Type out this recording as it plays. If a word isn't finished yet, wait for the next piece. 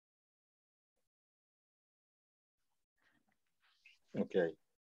Okay.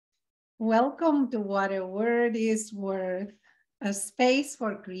 Welcome to What a Word is Worth, a space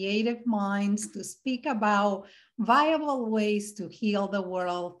for creative minds to speak about viable ways to heal the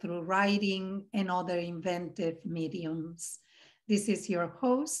world through writing and other inventive mediums. This is your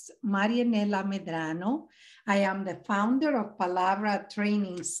host, Marianela Medrano. I am the founder of Palabra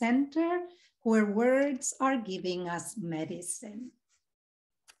Training Center, where words are giving us medicine.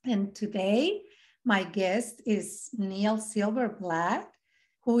 And today, my guest is Neil Silberblatt,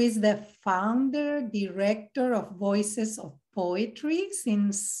 who is the founder, director of Voices of Poetry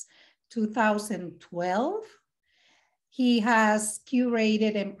since 2012. He has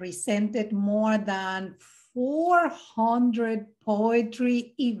curated and presented more than 400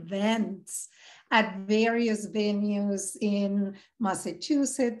 poetry events at various venues in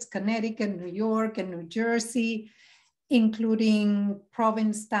Massachusetts, Connecticut, New York, and New Jersey, including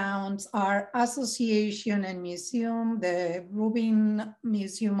Provincetown Art Association and Museum, the Rubin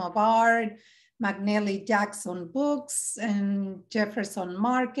Museum of Art, McNally Jackson Books, and Jefferson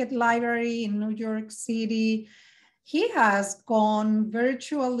Market Library in New York City. He has gone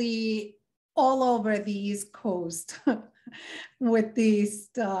virtually all over the East Coast with these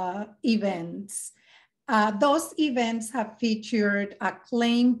events. Those events have featured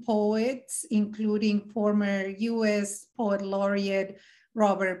acclaimed poets, including former US Poet Laureate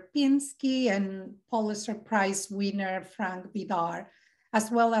Robert Pinsky and Pulitzer Prize winner Frank Bidart,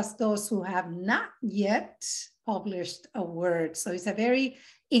 as well as those who have not yet published a word. So it's a very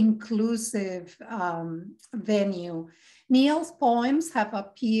inclusive venue. Neil's poems have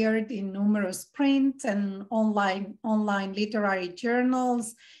appeared in numerous print and online literary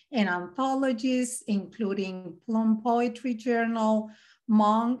journals and anthologies, including Plum Poetry Journal,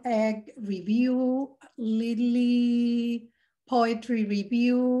 Monk Egg Review, Lily Poetry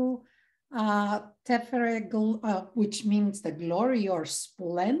Review, Tefere, which means the glory or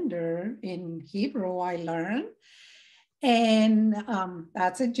splendor in Hebrew, I learned. And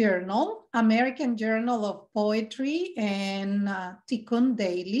that's a journal, American Journal of Poetry, and Tikkun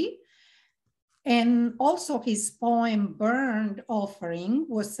Daily. And also his poem, Burned Offering,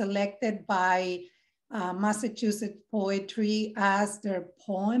 was selected by Massachusetts Poetry as their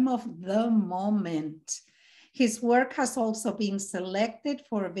poem of the moment. His work has also been selected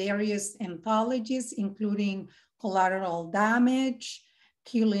for various anthologies, including Collateral Damage,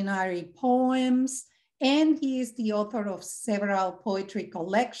 Culinary Poems, and he is the author of several poetry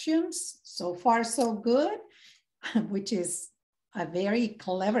collections, So Far So Good, which is a very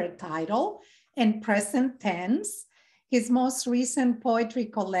clever title, and Present Tense. His most recent poetry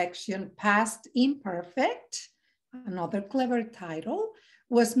collection, Past Imperfect, another clever title,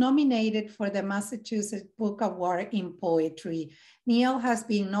 was nominated for the Massachusetts Book Award in Poetry. Neil has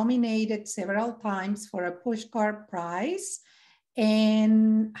been nominated several times for a Pushcart Prize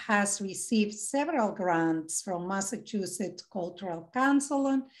and has received several grants from Massachusetts Cultural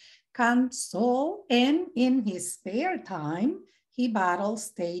Council, and in his spare time, he battles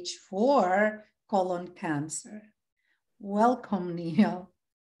stage 4 colon cancer. Welcome, Neil.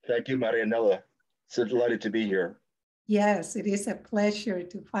 Thank you, Marianela. So delighted to be here. Yes, it is a pleasure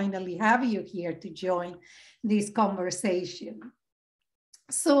to finally have you here to join this conversation.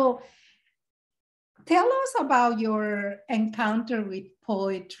 So tell us about your encounter with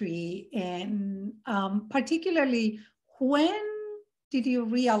poetry, and particularly when did you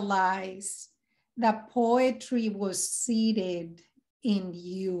realize that poetry was seated in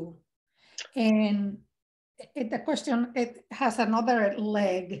you? And the question, it has another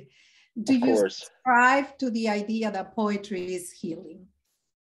leg. Do Of you course. subscribe to the idea that poetry is healing?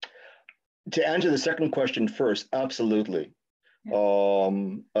 To answer the second question first, absolutely. Yeah.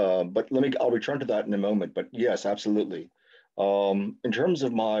 But I'll return to that in a moment. But yes, absolutely. In terms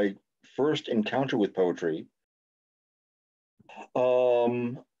of my first encounter with poetry,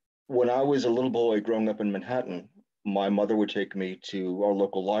 when I was a little boy growing up in Manhattan, my mother would take me to our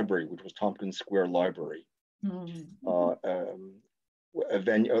local library, which was Tompkins Square Library, a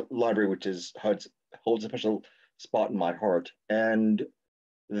library which holds a special spot in my heart. And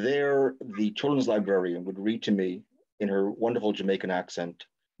there, the children's librarian would read to me in her wonderful Jamaican accent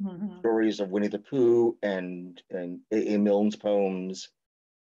stories of Winnie the Pooh and A.A. Milne's poems.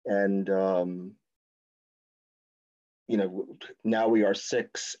 And, Now We Are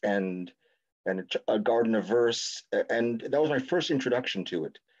Six and A Garden of Verse. And that was my first introduction to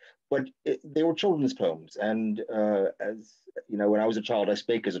it. But they were children's poems. And as you know, when I was a child, I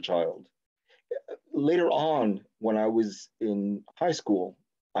spake as a child. Later on, when I was in high school,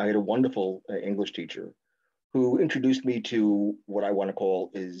 I had a wonderful English teacher who introduced me to what I want to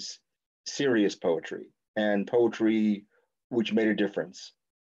call is serious poetry, and poetry which made a difference.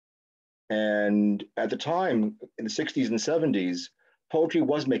 And at the time, in the 60s and 70s, poetry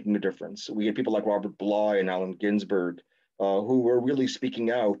was making a difference. We had people like Robert Bly and Allen Ginsberg, who were really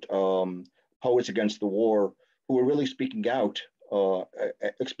speaking out, poets against the war, who were really speaking out,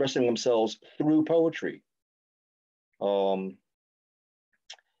 expressing themselves through poetry. And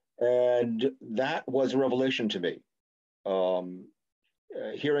that was a revelation to me.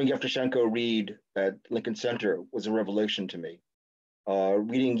 Hearing Yevtushenko read at Lincoln Center was a revelation to me.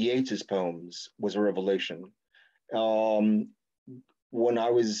 Reading Yeats's poems was a revelation. When I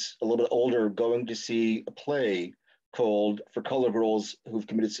was a little bit older, going to see a play called "For Color Girls Who've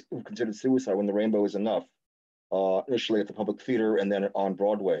Considered Suicide When the Rainbow Is Enough," initially at the Public Theater and then on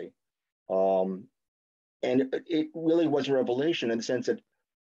Broadway. And it really was a revelation in the sense that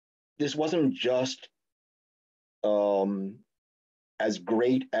this wasn't just as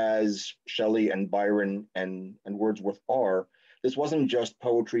great as Shelley and Byron and Wordsworth are. This wasn't just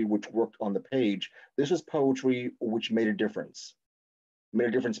poetry which worked on the page. This was poetry which made a difference. Made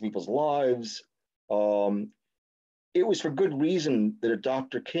a difference in people's lives. It was for good reason that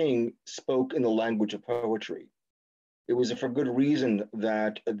Dr. King spoke in the language of poetry. It was for good reason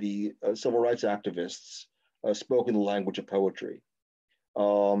that the civil rights activists spoke in the language of poetry.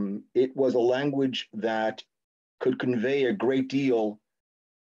 It was a language that could convey a great deal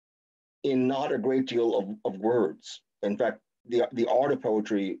in not a great deal of words. In fact, the art of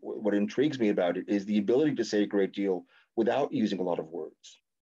poetry, what intrigues me about it is the ability to say a great deal without using a lot of words.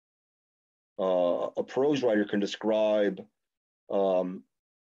 A prose writer can describe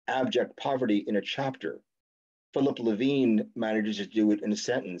abject poverty in a chapter. Philip Levine manages to do it in a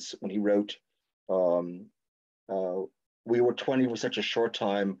sentence when he wrote, "We were 20 for such a short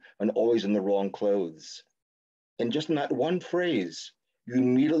time and always in the wrong clothes." And just in that one phrase, you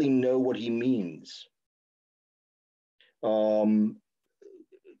immediately know what he means.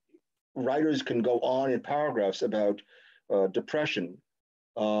 Writers can go on in paragraphs about depression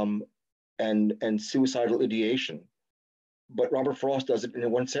and suicidal ideation. But Robert Frost does it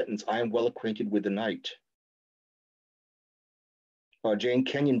in one sentence: "I am well acquainted with the night." Jane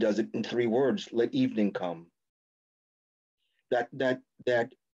Kenyon does it in 3 words: "Let evening come." That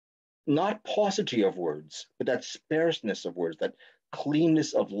not paucity of words, but that sparseness of words, that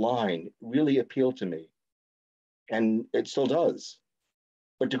cleanness of line really appealed to me. And it still does.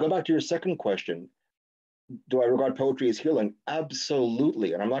 But to go back to your second question, do I regard poetry as healing?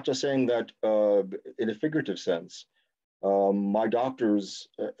 Absolutely. And I'm not just saying that in a figurative sense. My doctors,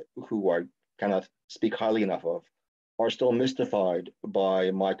 who I cannot speak highly enough of, are still mystified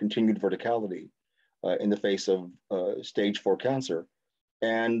by my continued verticality in the face of stage 4 cancer.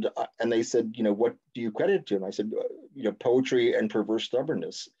 And they said, what do you credit it to? And I said, poetry and perverse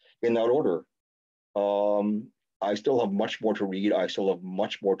stubbornness, in that order. I still have much more to read. I still have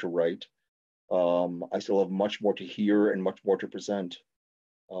much more to write. I still have much more to hear and much more to present.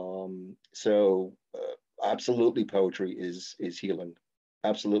 So absolutely, poetry is healing.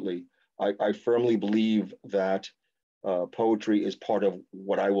 Absolutely. I firmly believe that poetry is part of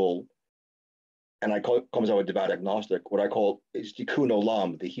what I will, and I call it, comes out with devout agnostic, what I call is tikkun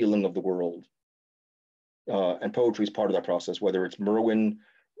olam, the healing of the world. And poetry is part of that process, whether it's Merwin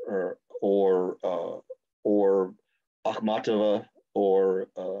or Akhmatova or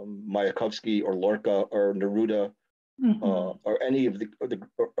Mayakovsky or Lorca or Neruda, or any of the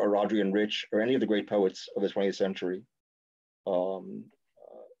or Adrian Rich or any of the great poets of the 20th century. All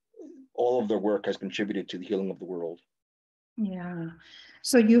of their work has contributed to the healing of the world. Yeah.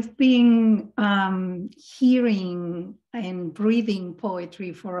 So you've been hearing and breathing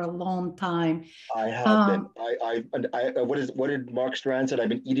poetry for a long time. I have been. What did Mark Strand said? I've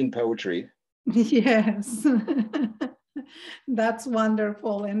been eating poetry. Yes. That's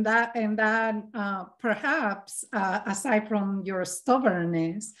wonderful. And that perhaps, aside from your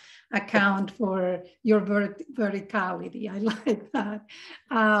stubbornness, account for your verticality. I like that.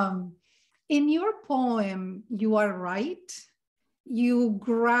 In your poem, "You Are Right," you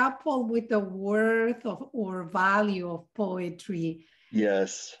grapple with the worth of or value of poetry.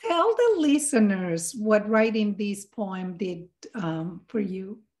 Yes. Tell the listeners what writing this poem did for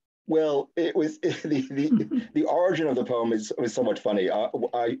you. Well, it was the origin of the poem was somewhat funny.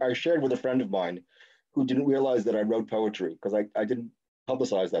 I shared with a friend of mine who didn't realize that I wrote poetry because I didn't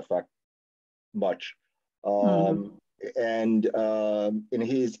publicize that fact much. And in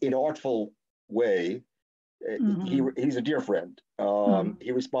his inartful way, he's a dear friend.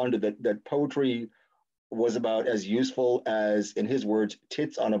 He responded that poetry was about as useful as, in his words,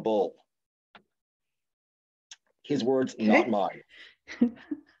 tits on a bull. His words, not mine.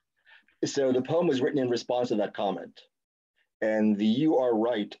 So the poem was written in response to that comment. and the "you are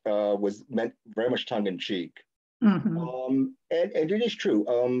right" was meant very much tongue in cheek. Mm-hmm. And it is true.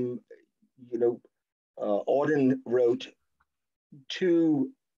 You know, Auden wrote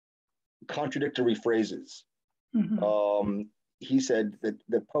two contradictory phrases. Mm-hmm. He said that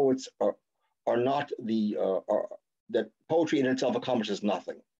the poets are not that poetry in itself accomplishes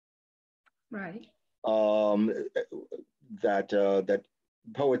nothing. Right. Um, that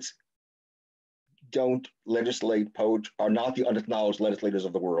poets don't legislate. Poets are not the unacknowledged legislators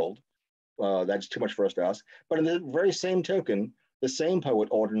of the world. That's too much for us to ask. But in the very same token, the same poet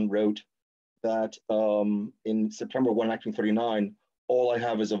Auden wrote that in September 1, 1939, all I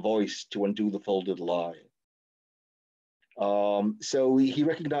have is a voice to undo the folded lie. So he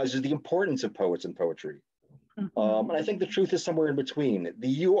recognizes the importance of poets and poetry. And I think the truth is somewhere in between. The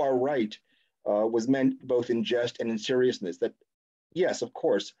 "you are right" was meant both in jest and in seriousness. That, yes, of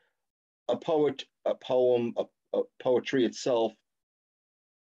course, a poet, a poem, a poetry itself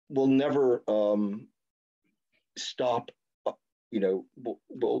will never stop,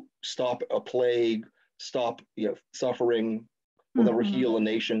 will stop a plague, stop suffering, will never heal a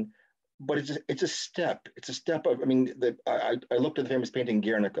nation. But it's a step. It's a step of. I mean, I looked at the famous painting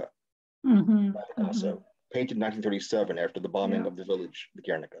Guernica by Picasso, painted in 1937 after the bombing of the village, the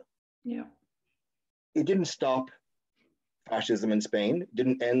Guernica. Yeah. It didn't stop fascism in Spain. It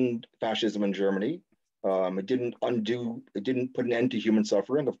didn't end fascism in Germany. It didn't put an end to human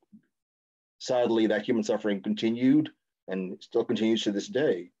suffering. Sadly, that human suffering continued and still continues to this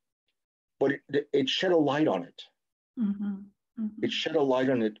day. But it shed a light on it. It shed a light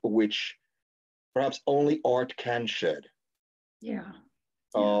on it which perhaps only art can shed. Yeah.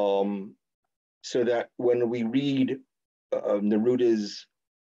 So that when we read Neruda's,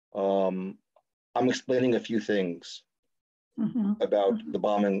 I'm explaining a few things about the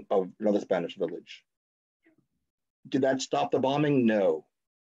bombing of another Spanish village. Did that stop the bombing? No.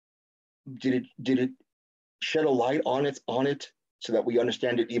 Did it shed a light on it so that we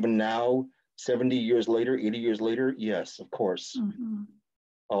understand it even now, 70 years later, 80 years later? Yes, of course.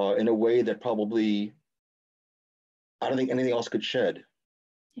 In a way that probably I don't think anything else could shed.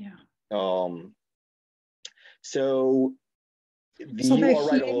 Yeah. So "You are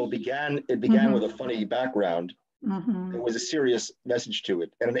right," although it began with a funny background. There was a serious message to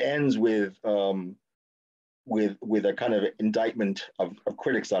it, and it ends with a kind of indictment of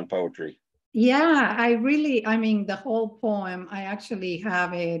critics on poetry. Yeah, I mean, the whole poem, I actually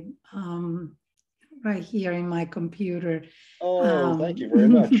have it right here in my computer. Oh, thank you very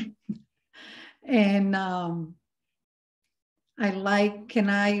much. And can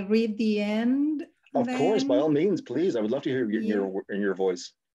I read the end? Of course, by then? all means, please. I would love to hear it in your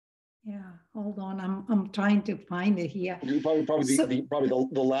voice. Yeah, hold on. I'm trying to find it here. Probably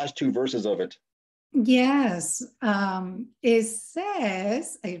the last two verses of it. Yes, it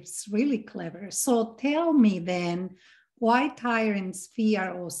says, it's really clever. So tell me then, why tyrants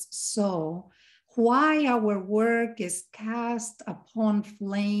fear us so? Why our work is cast upon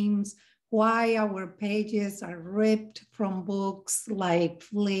flames? Why our pages are ripped from books like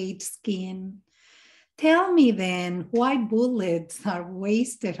flayed skin? Tell me then, why bullets are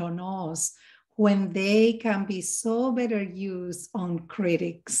wasted on us when they can be so better used on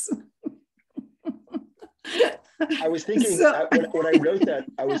critics? I was thinking when I wrote that,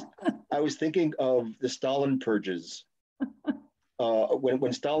 I was thinking of the Stalin purges.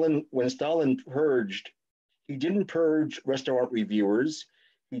 When Stalin purged, he didn't purge restaurant reviewers,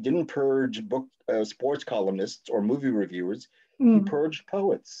 he didn't purge sports columnists or movie reviewers. He purged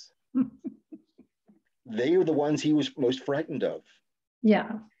poets. They are the ones he was most frightened of.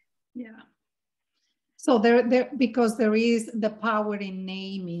 Yeah. So because there is the power in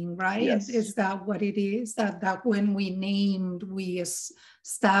naming, right? Yes. Is that what it is? That when we named, we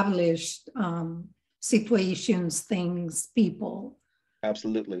established situations, things, people.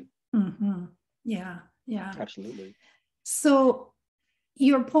 Absolutely. Yeah. Absolutely. So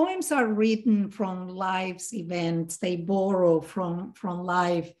your poems are written from life's events. They borrow from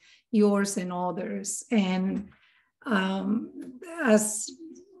life, yours and others. And as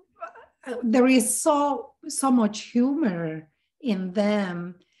there is so much humor in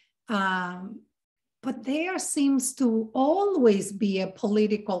them, but there seems to always be a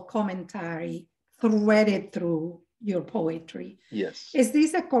political commentary threaded through your poetry. Yes. Is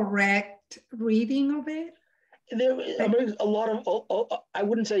this a correct reading of it? I mean, a lot of, I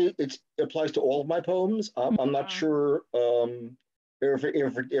wouldn't say it applies to all of my poems. I'm not sure if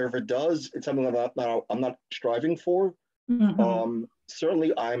it does. It's something that I'm not striving for.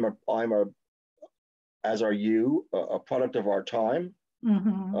 Certainly, as are you, a product of our time.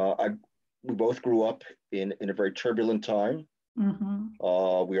 We both grew up in a very turbulent time.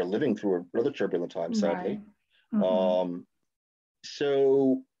 We are living through another turbulent time, sadly. Right.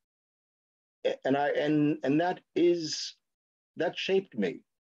 So, and that shaped me.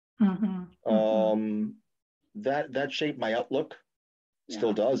 That shaped my outlook.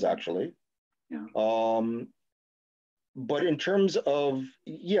 Still does, actually. Yeah. But in terms of,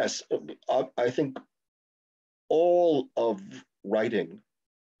 yes, I think all of writing,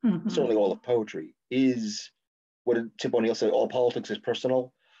 certainly all of poetry, is what Tip O'Neill said, all politics is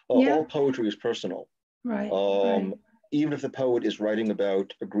personal. All poetry is personal. Right. Even if the poet is writing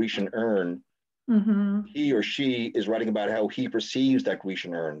about a Grecian urn, he or she is writing about how he perceives that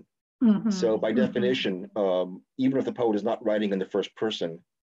Grecian urn. So by definition, even if the poet is not writing in the first person,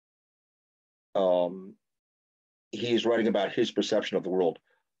 he is writing about his perception of the world.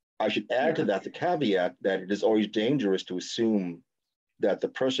 I should add to that the caveat that it is always dangerous to assume that the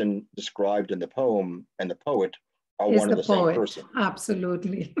person described in the poem and the poet are one and the same person.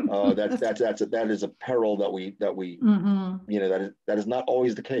 Absolutely. That is a peril that we that is not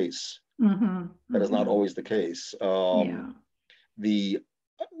always the case. That is not always the case.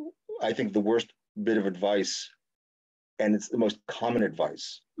 I think the worst bit of advice, and it's the most common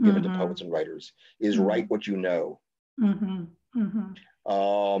advice given to poets and writers, is write what you know.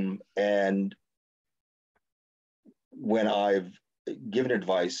 And when I've given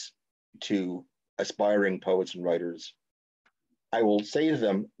advice to aspiring poets and writers, I will say to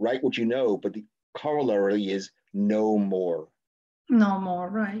them, write what you know, but the corollary is no more. No more,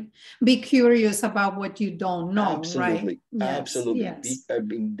 right? Be curious about what you don't know, absolutely, right? Absolutely. Yes. I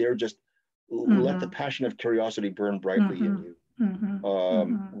mean, they're just, let the passion of curiosity burn brightly in you.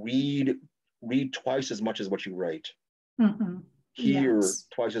 Read twice as much as what you write. Hear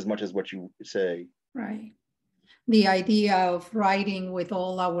twice as much as what you say. Right. The idea of writing with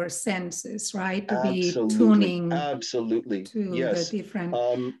all our senses, right? To be tuning to the different.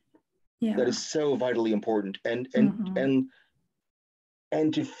 That is so vitally important, and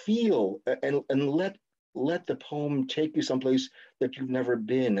to feel and let the poem take you someplace that you've never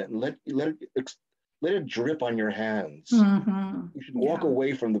been, and let it drip on your hands. You should walk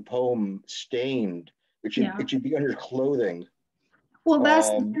away from the poem stained. It should be on your clothing. Well,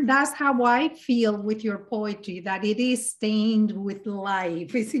 that's how I feel with your poetry, that it is stained with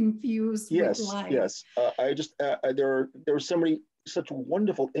life, it's infused with life. Yes. There are so many such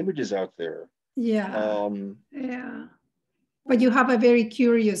wonderful images out there. But you have a very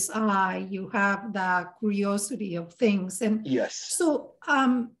curious eye. You have the curiosity of things. And so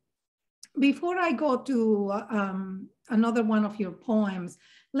before I go to another one of your poems,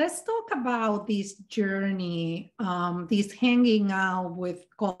 let's talk about this journey, this hanging out with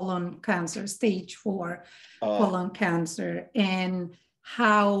colon cancer, stage 4 colon cancer, and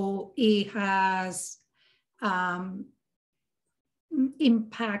how it has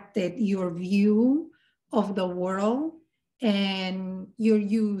impacted your view of the world and your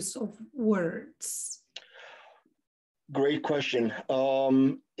use of words. Great question.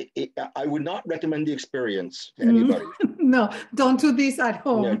 I would not recommend the experience to anybody. No, don't do this at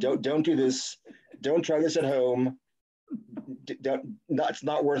home. No, don't do this. Don't try this at home. It's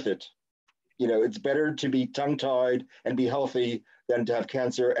not worth it. It's better to be tongue-tied and be healthy than to have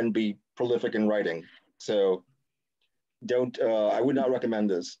cancer and be prolific in writing. So I would not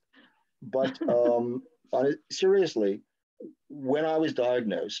recommend this. But seriously, when I was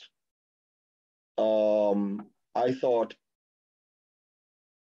diagnosed, I thought,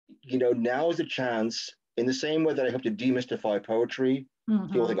 now is the chance, in the same way that I hope to demystify poetry.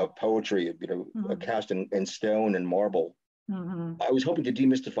 People think of poetry, cast in stone and marble. I was hoping to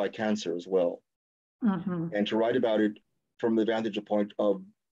demystify cancer as well, and to write about it from the vantage point of,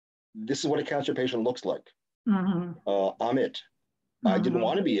 this is what a cancer patient looks like. I'm it. I didn't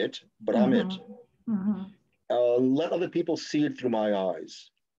want to be it, but I'm it. Let other people see it through my eyes.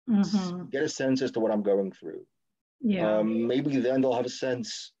 Get a sense as to what I'm going through. Maybe then they'll have a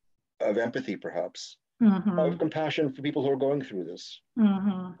sense of empathy, perhaps, of compassion for people who are going through this.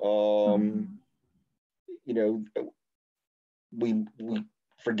 We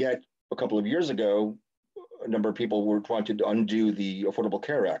forget a couple of years ago, a number of people were trying to undo the Affordable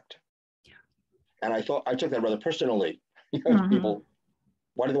Care Act. And I took that rather personally. People,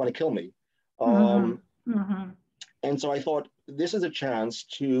 why do they want to kill me? And so I thought, this is a chance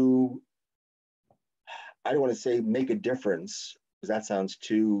to, I don't want to say make a difference, because that sounds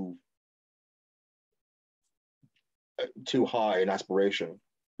too high an aspiration.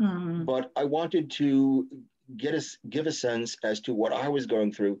 But I wanted to give a sense as to what I was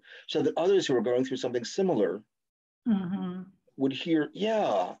going through, so that others who are going through something similar would hear,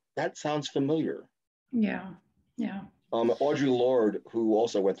 that sounds familiar. Audre Lorde, who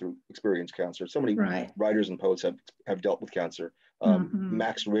also went through experienced cancer. So many Right. writers and poets have dealt with cancer.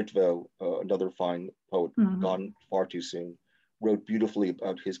 Max Ritvo, another fine poet, gone far too soon, wrote beautifully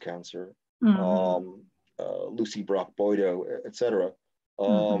about his cancer. Lucy Brock Boydo, etc.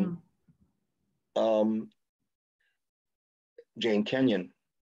 Jane Kenyon.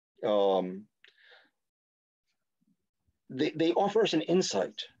 They offer us an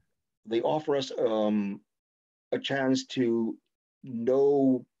insight. They offer us a chance to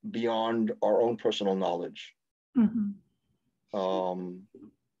know beyond our own personal knowledge.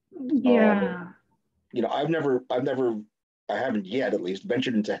 Yeah. You know, I haven't yet, at least,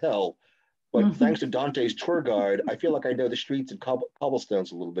 ventured into hell. But thanks to Dante's tour guide, I feel like I know the streets and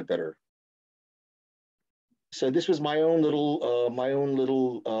cobblestones a little bit better. So this was my own little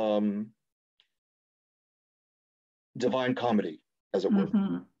divine comedy, as it were.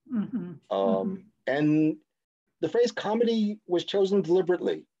 And the phrase comedy was chosen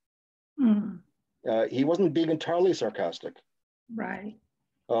deliberately. He wasn't being entirely sarcastic. Right.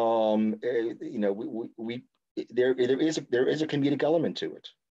 You know, there is a comedic element to it.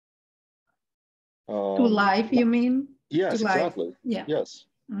 To life, you mean? Yes, to life. Exactly. Yeah. Yes.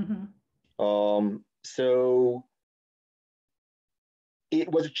 So it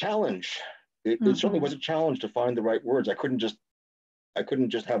was a challenge. It certainly was a challenge to find the right words. I couldn't just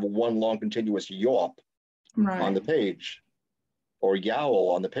have one long continuous yawp on the page or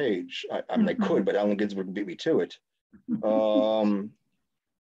yowl on the page. I mean, I could, but Allen Ginsberg beat me to it.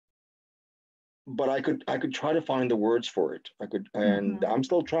 But I could try to find the words for it. And I'm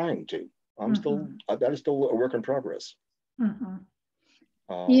still trying to. That is still a work in progress.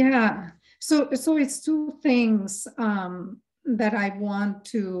 Yeah. So it's two things that I want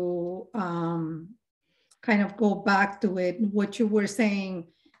to kind of go back to it. What you were saying,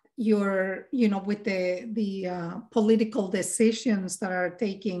 with the political decisions that are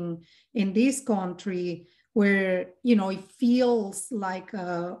taking in this country, where it feels like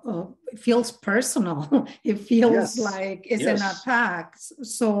it feels personal. It feels like it's an attack.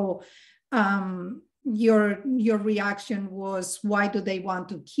 So your reaction was, why do they want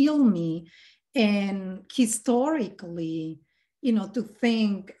to kill me? And historically, to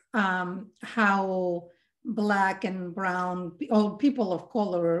think how Black and brown or people of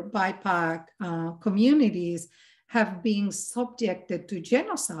color, BIPOC communities have been subjected to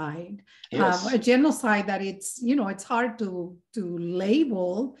genocide. A genocide that it's hard to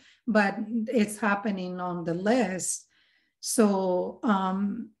label, but it's happening nonetheless. So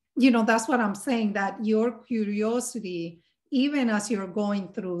that's what I'm saying, that your curiosity, even as you're going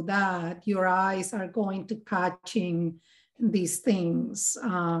through that, your eyes are going to catching these things.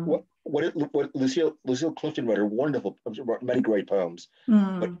 What Lucille Clifton wrote many great poems,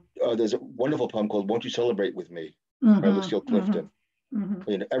 but there's a wonderful poem called "Won't You Celebrate with Me" by Lucille Clifton.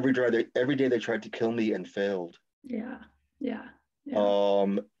 You know, every day they tried to kill me and failed. Yeah.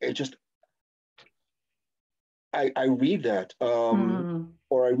 It just, I read that,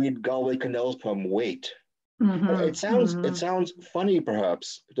 or I read Galway Connell's poem "Wait." It sounds funny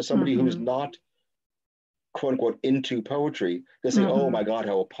perhaps to somebody who's not, quote unquote, into poetry. They say, "Oh my God,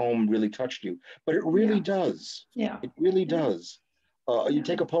 how a poem really touched you," but it really does. It really does. You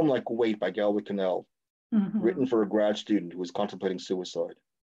take a poem like "Wait" by Galway Connell, written for a grad student who was contemplating suicide,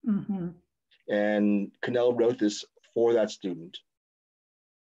 and Connell wrote this for that student.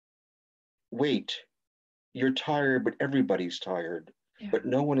 Wait, you're tired, but everybody's tired, but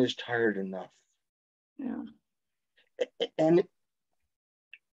no one is tired enough. And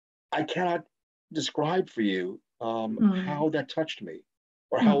I cannot describe for you how that touched me,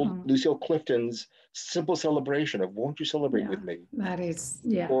 or how Lucille Clifton's simple celebration of "Won't you celebrate with me?" That is,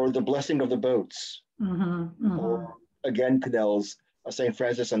 or "The Blessing of the Boats," or again Connell's "St.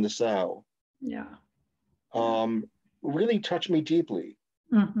 Francis and the Sow." Really touched me deeply.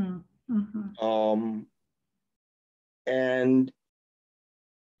 And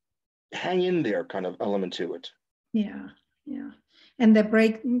hang in there kind of element to it. And the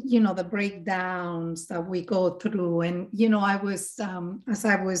breakdowns that we go through. And I was as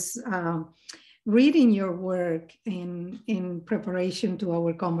I was reading your work in preparation to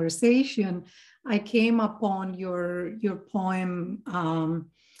our conversation, I came upon your poem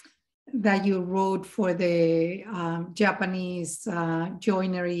that you wrote for the Japanese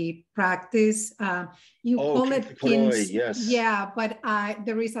joinery practice. You call it yes. But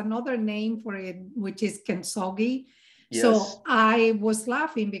there is another name for it, which is kintsugi. Yes. So I was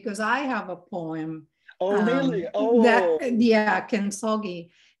laughing because I have a poem. Oh, really? Kintsugi.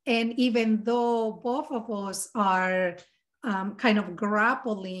 And even though both of us are kind of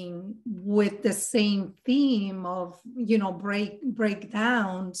grappling with the same theme of,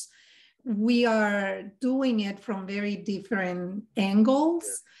 breakdowns. We are doing it from very different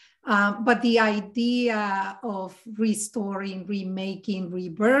angles. But the idea of restoring, remaking,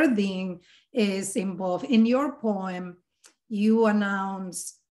 rebirthing is involved. In your poem, you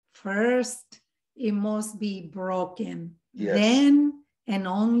announce first, it must be broken. Yes. Then and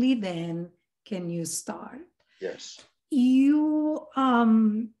only then can you start. Yes. You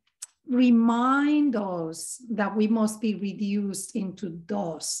remind us that we must be reduced into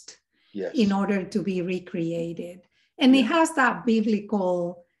dust. Yes. In order to be recreated. And it has that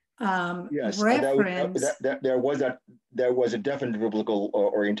biblical reference. There was a definite biblical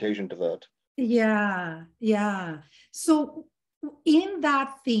orientation to that. Yeah. So in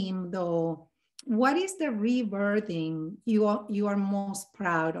that theme, though, what is the rebirthing you are most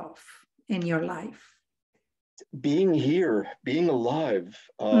proud of in your life? Being here, being alive,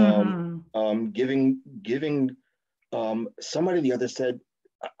 giving. Somebody the other said,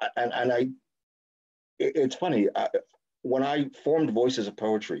 and it's funny. When I formed Voices of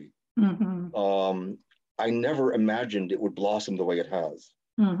Poetry, I never imagined it would blossom the way it has.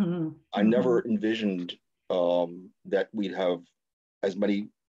 I never envisioned that we'd have as many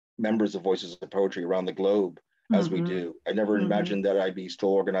members of Voices of Poetry around the globe as we do. I never imagined that I'd be still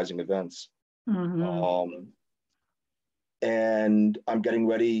organizing events. And I'm getting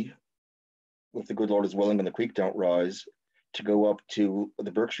ready, if the good Lord is willing and the creek don't rise, to go up to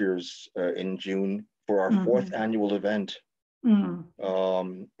the Berkshires in June for our fourth annual event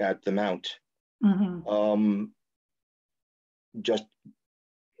at the Mount. Just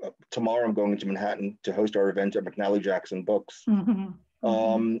tomorrow, I'm going to Manhattan to host our event at McNally Jackson Books.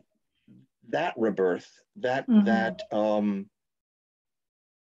 That rebirth, the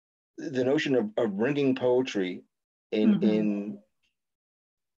notion of bringing poetry in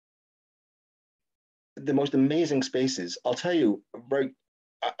the most amazing spaces. I'll tell you,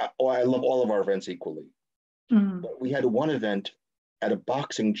 I love all of our events equally. But we had one event at a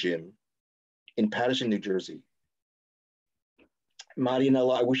boxing gym in Paterson, New Jersey.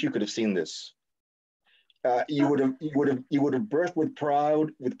 Marianella, I wish you could have seen this. You would have burst with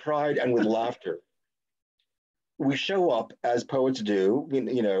pride and with laughter. We show up as poets do,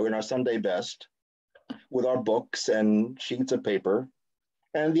 in our Sunday best, with our books and sheets of paper,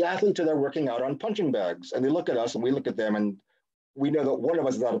 and the athletes are there working out on punching bags, and they look at us and we look at them, and we know that one of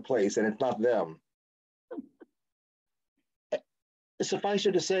us is out of place, and it's not them. Suffice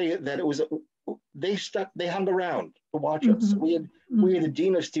it to say that it was they hung around to watch us. We had the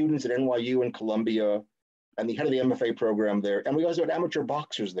dean of students at NYU and Columbia, and the head of the MFA program there, and we also had amateur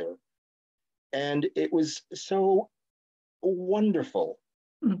boxers there, and it was so wonderful.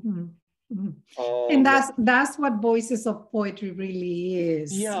 And that's what Voices of Poetry really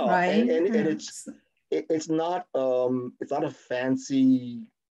is, right? And it's not a fancy,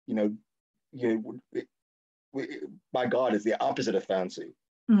 by God, it's the opposite of fancy.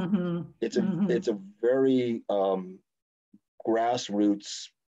 It's a very grassroots,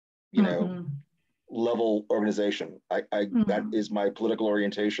 level organization. That is my political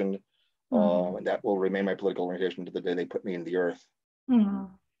orientation, and that will remain my political orientation to the day they put me in the earth.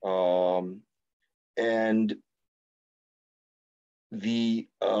 And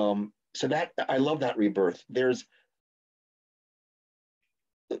so that I love that rebirth. There's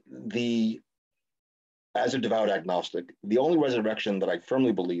as a devout agnostic, the only resurrection that I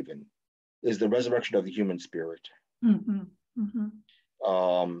firmly believe in is the resurrection of the human spirit. In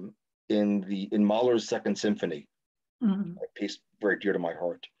Mahler's Second Symphony, a piece very dear to my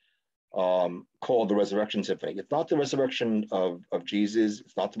heart, called the Resurrection Symphony. It's not the resurrection of Jesus.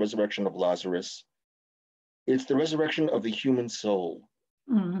 It's not the resurrection of Lazarus. It's the resurrection of the human soul.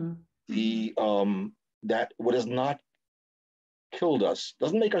 That what has not killed us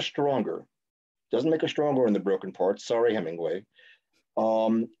doesn't make us stronger. Doesn't make us stronger in the broken parts. Sorry, Hemingway.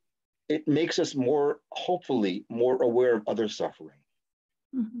 It makes us hopefully more aware of other suffering.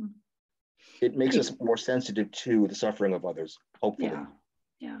 It makes us more sensitive to the suffering of others, hopefully.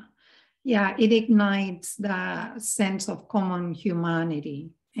 Yeah, it ignites the sense of common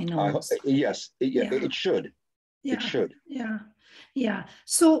humanity. Yes, it should. It should. Yeah.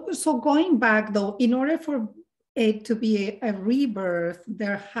 So going back though, in order for it to be a rebirth,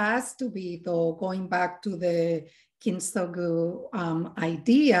 there has to be, though, going back to the Kintsugi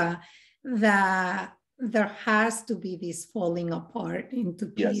idea, that there has to be this falling apart into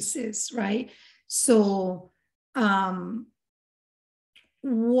pieces, right? So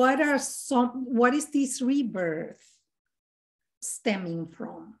what is this rebirth stemming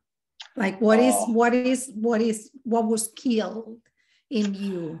from? Like what was killed in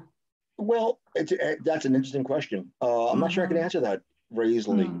you? Well, that's an interesting question. I'm not sure I can answer that very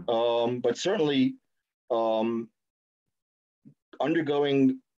easily. But certainly um,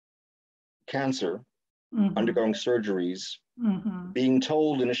 undergoing cancer, undergoing surgeries, being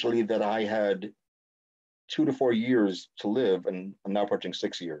told initially that I had 2 to 4 years to live, and I'm now approaching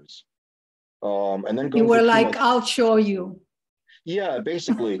 6 years. And then going you were through like, I'll show you. Yeah,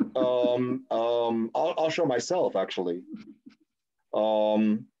 basically. I'll show myself actually.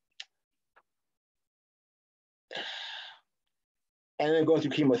 And then going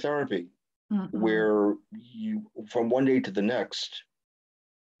through chemotherapy, where you, from one day to the next,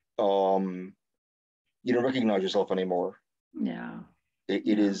 you don't recognize yourself anymore. Yeah.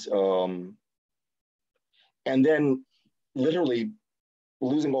 It is, and then literally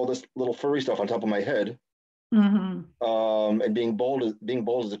losing all this little furry stuff on top of my head, and being bald as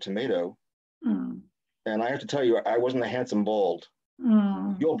a tomato. And I have to tell you, I wasn't a handsome bald.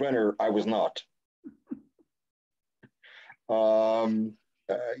 Yul Brynner, I was not. I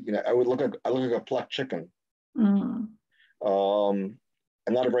look like a plucked chicken. And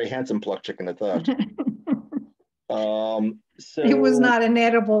not a very handsome plucked chicken at that. So it was not an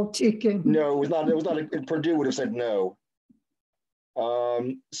edible chicken. No, it was not. Purdue would have said no.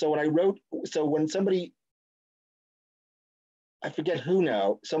 So when somebody, I forget who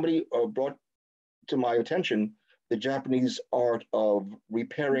now, somebody brought to my attention the Japanese art of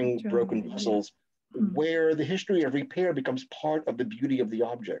repairing broken vessels, where the history of repair becomes part of the beauty of the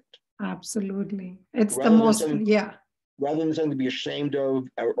object. Absolutely. It's rather the most, rather than something to be ashamed of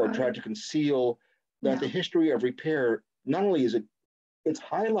or try to conceal, that the history of repair, not only is it's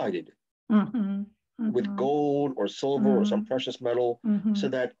highlighted with gold or silver or some precious metal, so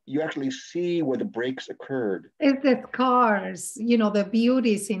that you actually see where the breaks occurred. It's the scars, the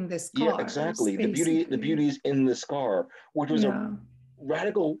beauties in the scars. Yeah, exactly. The beauties in the scar, which was a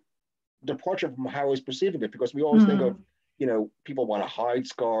radical departure from how I was perceiving it, because we always think of, people want to hide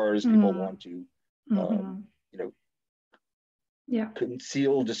scars, people want to,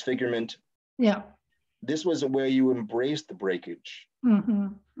 conceal disfigurement. Yeah. This was a way you embrace the breakage,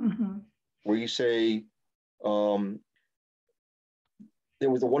 where you say, there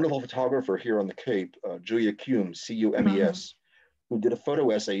was a wonderful photographer here on the Cape, Julia Cumes, C-U-M-E-S, who did a photo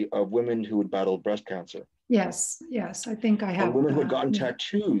essay of women who had battled breast cancer. Yes, I think I have. And women who had gotten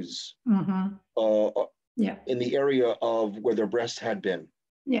tattoos in the area of where their breasts had been.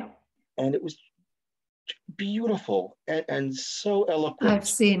 Yeah. And it was beautiful and so eloquent. I've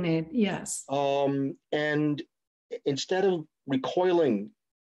seen it, yes. And instead of recoiling,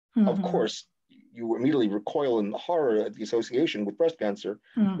 of course, you immediately recoil in horror at the association with breast cancer.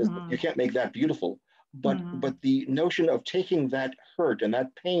 You can't make that beautiful. But the notion of taking that hurt and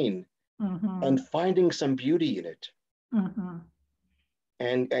that pain and finding some beauty in it,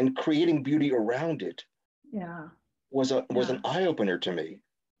 and creating beauty around it, was an eye-opener to me.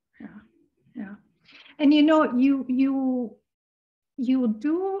 Yeah. And you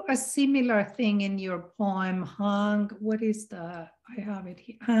do a similar thing in your poem, I have it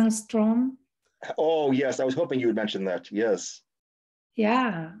here, Hangstrom. Oh, yes, I was hoping you would mention that, yes.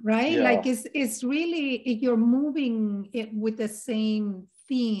 Yeah, right? Yeah. Like it's really, you're moving it with the same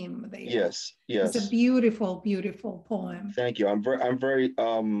theme there. Yes. It's a beautiful, beautiful poem. Thank you. I'm very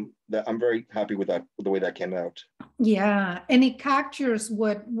happy with that, with the way that came out. Yeah, and it captures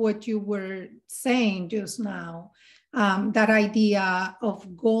what you were saying just now, that idea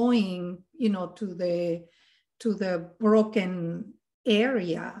of going, to the broken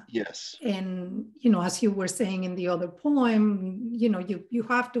area. Yes. And as you were saying in the other poem, you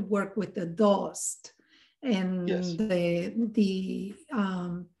have to work with the dust and the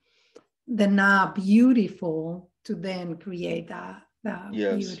not beautiful to then create that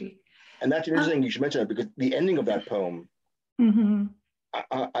beauty. And that's interesting you should mention that, because the ending of that poem,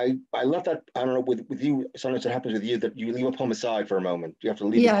 I left that, I don't know, with you, sometimes it happens with you that you leave a poem aside for a moment. You have to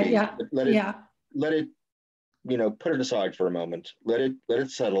leave it be. Let it put it aside for a moment. Let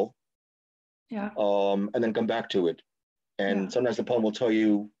it settle. Yeah. And then come back to it. And sometimes the poem will tell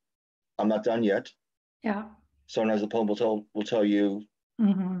you, I'm not done yet. Yeah. Sometimes the poem will tell you,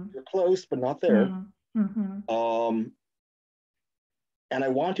 you're close, but not there. And I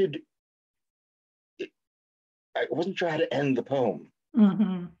wasn't sure how to end the poem.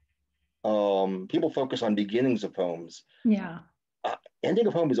 People focus on beginnings of poems. Yeah. Ending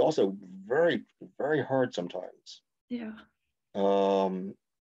a poem is also very, very hard sometimes. Yeah. Who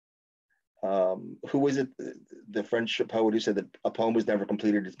was it? The French poet who said that a poem was never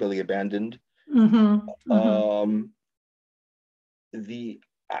completed, it's barely abandoned.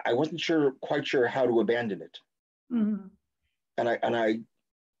 I wasn't quite sure how to abandon it. Mm-hmm. And I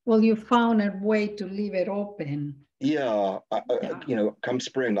Well, you found a way to leave it open. yeah, Yeah. come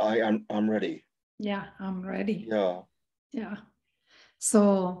spring, I'm ready. Yeah, I'm ready. Yeah. Yeah.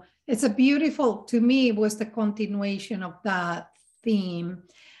 So it's a beautiful, to me, it was the continuation of that theme.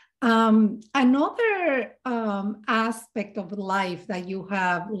 Another aspect of life that you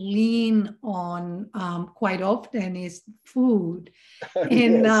have leaned on quite often is food.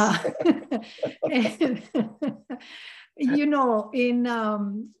 And, Yes. and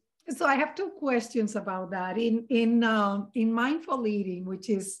so I have two questions about that. In mindful eating, which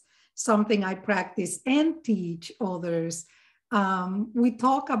is something I practice and teach others, we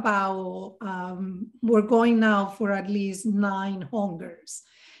talk about we're going now for at least 9 hungers.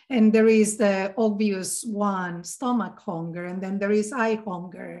 And there is the obvious one, stomach hunger, and then there is eye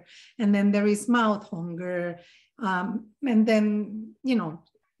hunger, and then there is mouth hunger, and then,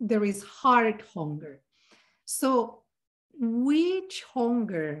 there is heart hunger. So which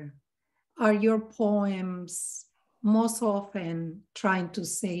hunger are your poems most often trying to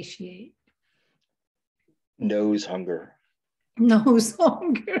satiate? Nose hunger. Nose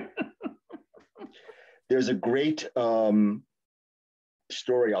hunger. There's a great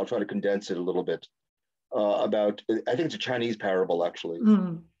story. I'll try to condense it a little bit about, I think it's a Chinese parable actually,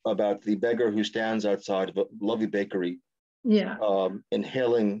 about the beggar who stands outside of a lovely bakery, yeah,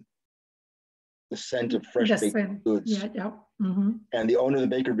 inhaling the scent of fresh baked goods. Yeah, yeah. Mm-hmm. And the owner of the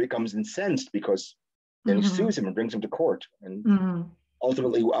bakery becomes incensed because then he sues him and brings him to court. And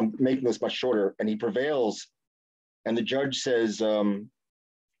ultimately, I'm making this much shorter, and he prevails. And the judge says,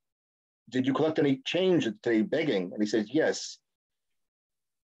 did you collect any change today begging? And he says, yes.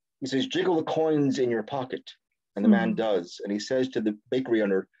 He says, jiggle the coins in your pocket. And the man does. And he says to the bakery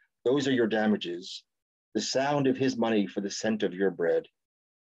owner, those are your damages. The sound of his money for the scent of your bread.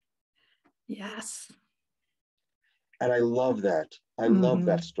 Yes. And I love that. I love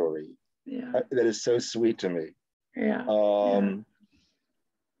that story. Yeah. That is so sweet to me. Yeah.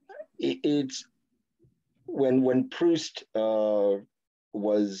 It's when Proust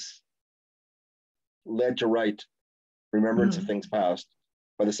was led to write Remembrance of Things Past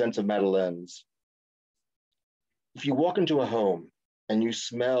by the sense of Madeleine's. If you walk into a home and you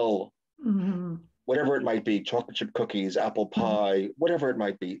smell whatever it might be, chocolate chip cookies, apple pie, whatever it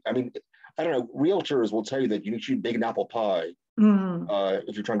might be. I mean, I don't know, realtors will tell you that you need to bake an apple pie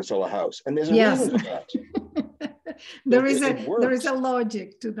if you're trying to sell a house. And there's a reason for that. there is a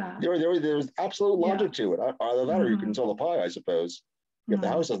logic to that. There's absolute logic to it. Either that or you can sell a pie, I suppose, if the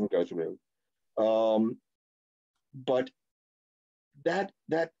house doesn't go through. But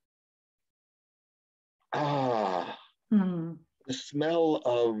the smell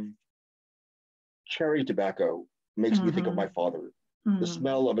of cherry tobacco makes me think of my father. The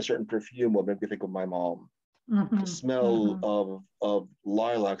smell of a certain perfume will make me think of my mom. The smell of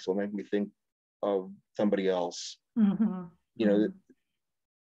lilacs will make me think of somebody else.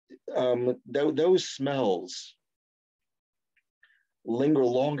 Those smells linger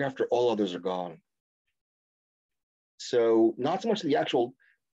long after all others are gone. So not so much the actual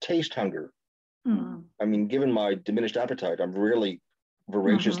taste hunger. I mean, given my diminished appetite, I'm really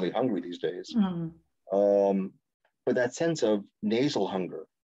voraciously hungry these days. But that sense of nasal hunger.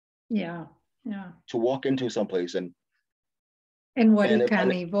 Yeah. To walk into someplace and what it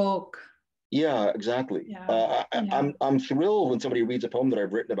can evoke. Yeah, exactly. Yeah. I'm thrilled when somebody reads a poem that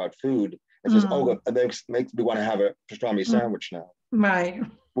I've written about food and says, "Oh, it makes me want to have a pastrami sandwich now." Right.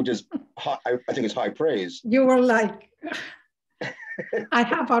 Which is, I think, it's high praise. You were like, I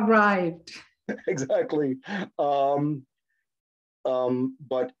have arrived. Exactly.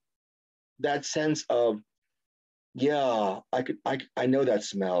 But that sense of, yeah, I know that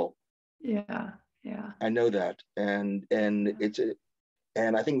smell. Yeah. I know that, and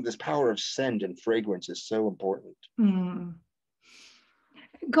I think this power of scent and fragrance is so important.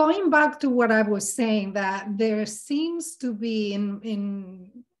 Going back to what I was saying, that there seems to be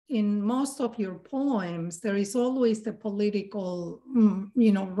in most of your poems, there is always the political,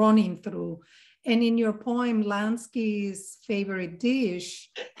 running through. And in your poem, Lansky's favorite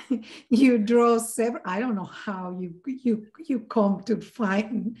dish, you draw several. I don't know how you come to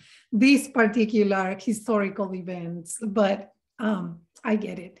find these particular historical events, but I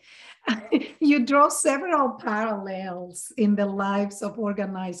get it. You draw several parallels in the lives of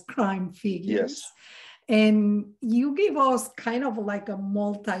organized crime figures. Yes. And you give us kind of like a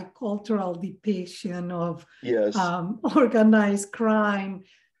multicultural depiction of organized crime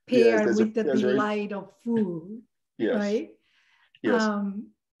paired with the delight of food, right? Yes.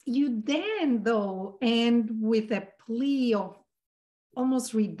 You then, though, end with a plea of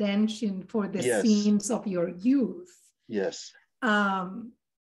almost redemption for the Yes. sins of your youth. Yes.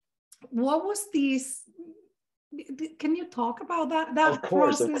 What was this? Can you talk about that Of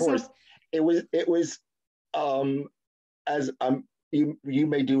process course. of? It was as you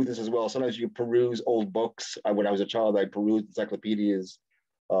may do this as well. Sometimes you peruse old books. When I was a child, I perused encyclopedias,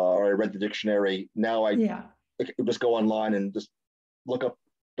 or I read the dictionary. Now I just go online and just look up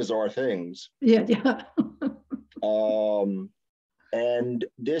bizarre things. Yeah. And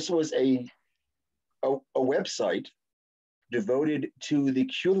this was a website devoted to the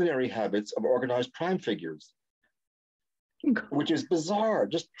culinary habits of organized crime figures, which is bizarre,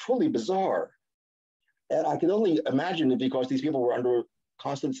 just truly bizarre. And I can only imagine it because these people were under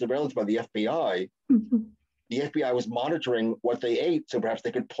constant surveillance by the FBI. The FBI was monitoring what they ate, so perhaps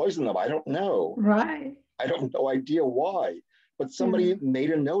they could poison them. I don't know. Right. I have no idea why. But somebody made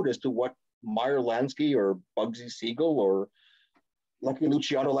a note as to what Meyer Lansky or Bugsy Siegel or Lucky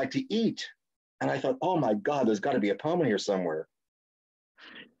Luciano like to eat. And I thought, oh my God, there's got to be a poem in here somewhere.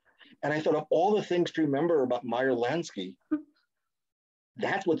 And I thought of all the things to remember about Meyer Lansky.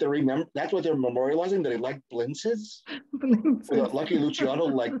 That's what they're memorializing, that he liked blintzes. Lucky Luciano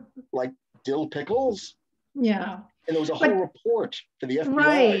like dill pickles. Yeah. And there was a whole report to the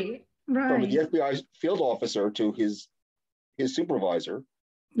FBI from the FBI's field officer to his supervisor.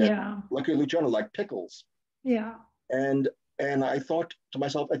 Lucky Luciano liked pickles. Yeah. And I thought to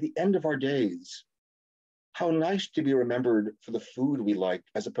myself, at the end of our days, how nice to be remembered for the food we like,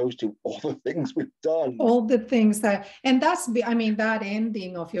 as opposed to all the things we've done. All the things that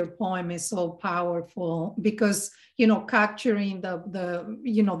ending of your poem is so powerful because, capturing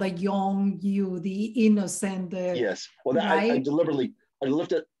the young you, the innocent. Yes. Well, I deliberately, I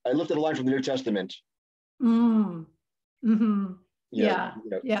lifted a line from the New Testament. Yeah.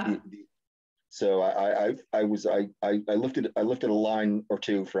 So I lifted a line or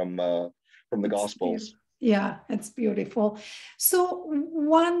two from the Gospels. Yeah, it's beautiful. So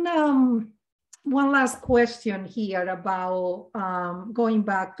one last question here about going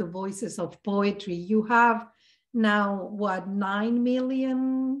back to Voices of Poetry. You have now what, 9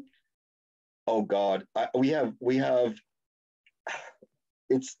 million? Oh God, we have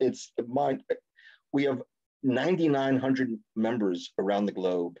it's mine. We have 9,900 members around the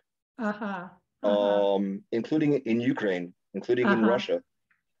globe, including in Ukraine, including in Russia.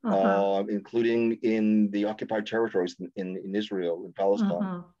 Including in the occupied territories in Israel, in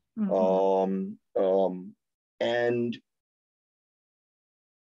Palestine. And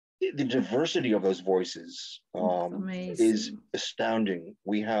the diversity of those voices is astounding.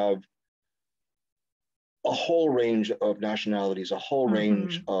 We have a whole range of nationalities, a whole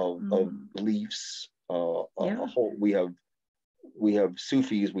range of beliefs. We have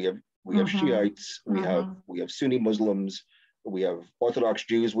Sufis, we have Shiites, we have Sunni Muslims, we have Orthodox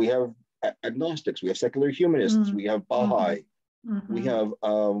Jews, we have agnostics, we have secular humanists, we have Baha'i, we have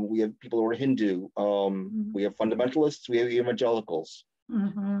people who are Hindu, we have fundamentalists, we have evangelicals.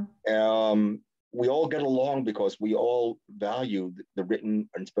 We all get along because we all value the written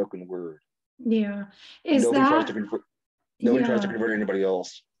and spoken word. Yeah. Nobody tries to convert anybody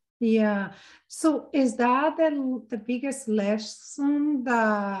else. Yeah. So is that the biggest lesson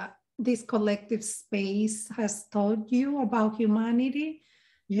that this collective space has taught you about humanity?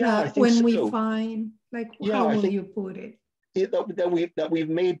 Yeah, I think when so. We find, how will you put it? That we've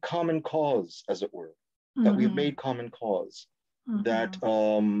made common cause, as it were. That we've made common cause. That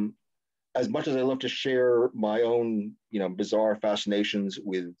as much as I love to share my own, bizarre fascinations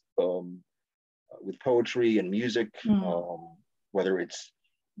with poetry and music, whether it's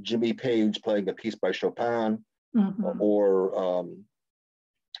Jimmy Page playing a piece by Chopin, or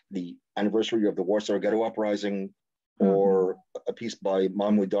the anniversary of the Warsaw Ghetto Uprising, or a piece by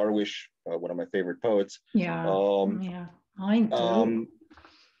Mahmoud Darwish, one of my favorite poets. Mine too.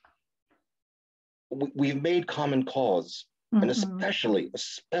 We've made common cause, and especially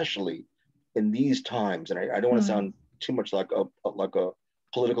in these times. And I don't want to sound too much like a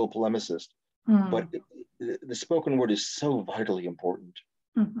political polemicist, but the spoken word is so vitally important.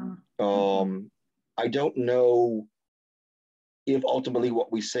 I don't know if ultimately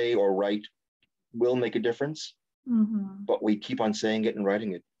what we say or write will make a difference, but we keep on saying it and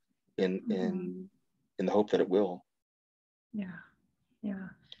writing it in the hope that it will.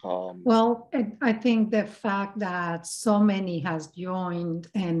 Well, I think the fact that so many has joined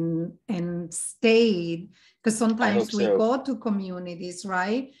and stayed, because sometimes we go to communities,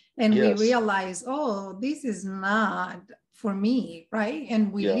 right? And we realize, oh, this is not for me, right?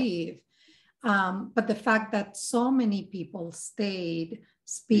 And we leave. But the fact that so many people stayed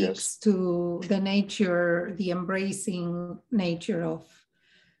speaks to the nature, the embracing nature of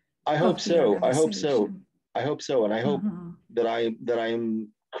I hope the so. I hope so. organization. I hope so. And I hope that I'm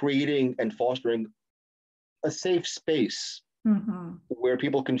creating and fostering a safe space where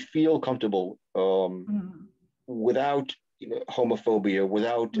people can feel comfortable without homophobia,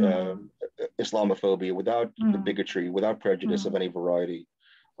 without Islamophobia, without the bigotry, without prejudice of any variety.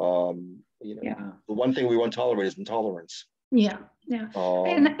 The one thing we won't tolerate is intolerance. Yeah.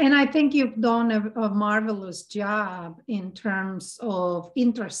 And I think you've done a marvelous job in terms of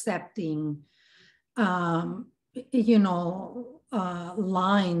intercepting,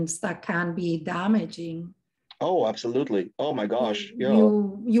 lines that can be damaging. Oh, absolutely. Oh my gosh. Yeah.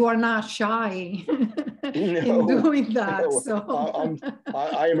 You are not shy in doing that. No. So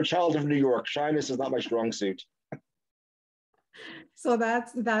I am a child of New York. Shyness is not my strong suit. So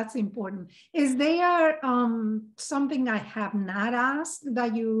that's important. Is there something I have not asked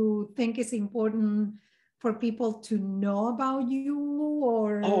that you think is important for people to know about you,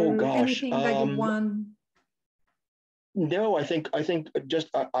 or anything that you want? No, I think just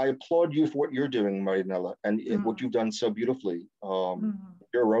I applaud you for what you're doing, Marianella, and what you've done so beautifully.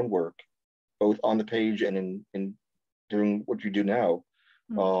 Your own work, both on the page and in doing what you do now,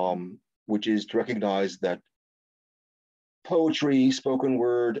 which is to recognize that poetry, spoken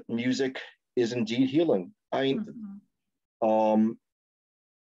word, music is indeed healing. I mean,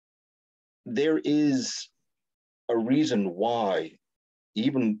 there is a reason why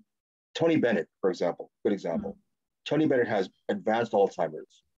even Tony Bennett, for example, good example. Tony Bennett has advanced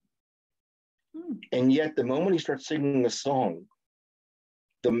Alzheimer's. And yet the moment he starts singing a song,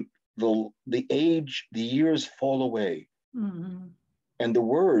 the age, the years fall away. And the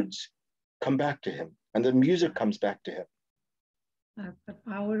words come back to him, and the music comes back to him. That's the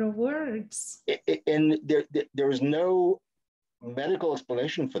power of words. And there is no medical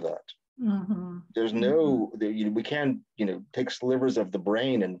explanation for that. There's no, we can't, take slivers of the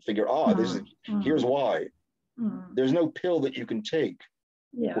brain and figure, here's why. There's no pill that you can take,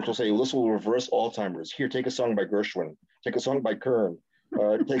 which will say, well, this will reverse Alzheimer's. Here, take a song by Gershwin, take a song by Kern,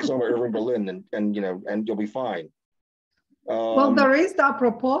 take a song by Irving Berlin, and you'll be fine. Well, there is that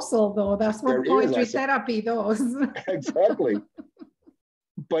proposal, though. That's what poetry therapy does. Exactly.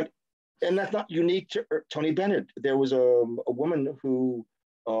 And that's not unique to Tony Bennett. There was a woman who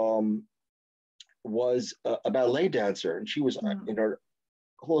was a ballet dancer, and she was in her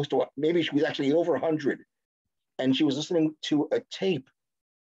close to, maybe she was actually over 100, and she was listening to a tape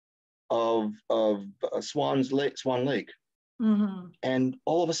of Swan Lake, and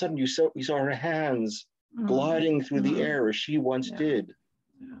all of a sudden you saw her hands gliding through the air as she once did.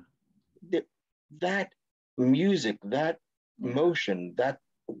 That music, that motion, that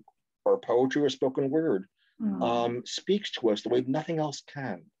or poetry or spoken word speaks to us the way nothing else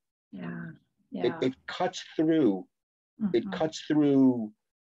can. It cuts through. It cuts through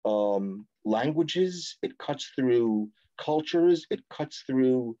languages. It cuts through cultures. It cuts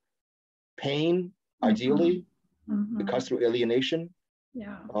through pain, ideally. It cuts through alienation.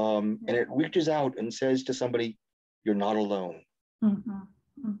 And it reaches out and says to somebody, you're not alone.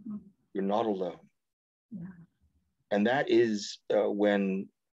 You're not alone. And that is when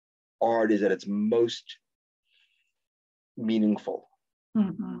art is at its most meaningful,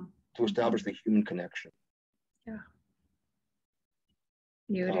 to establish the human connection.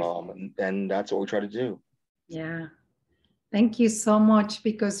 Beautiful. And that's what we try to do. Thank you so much,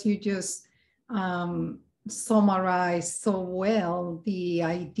 because you just summarized so well the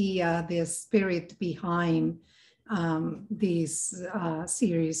idea, the spirit behind this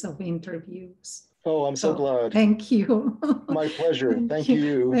series of interviews. Oh, I'm so glad. Thank you. My pleasure. Thank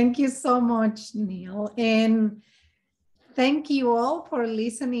you. Thank you so much, Neil. And thank you all for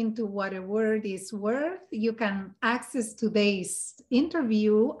listening to What a Word is Worth. You can access today's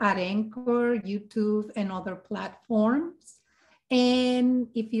interview at Anchor, YouTube, and other platforms. And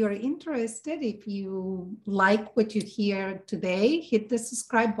if you're interested, if you like what you hear today, hit the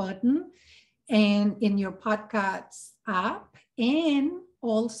subscribe button and in your podcast app, and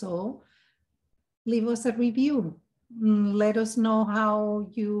also leave us a review. Let us know how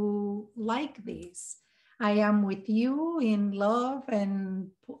you like this. I am with you in love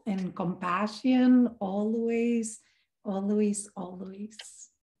and compassion, always, always, always.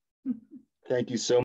 Thank you so much.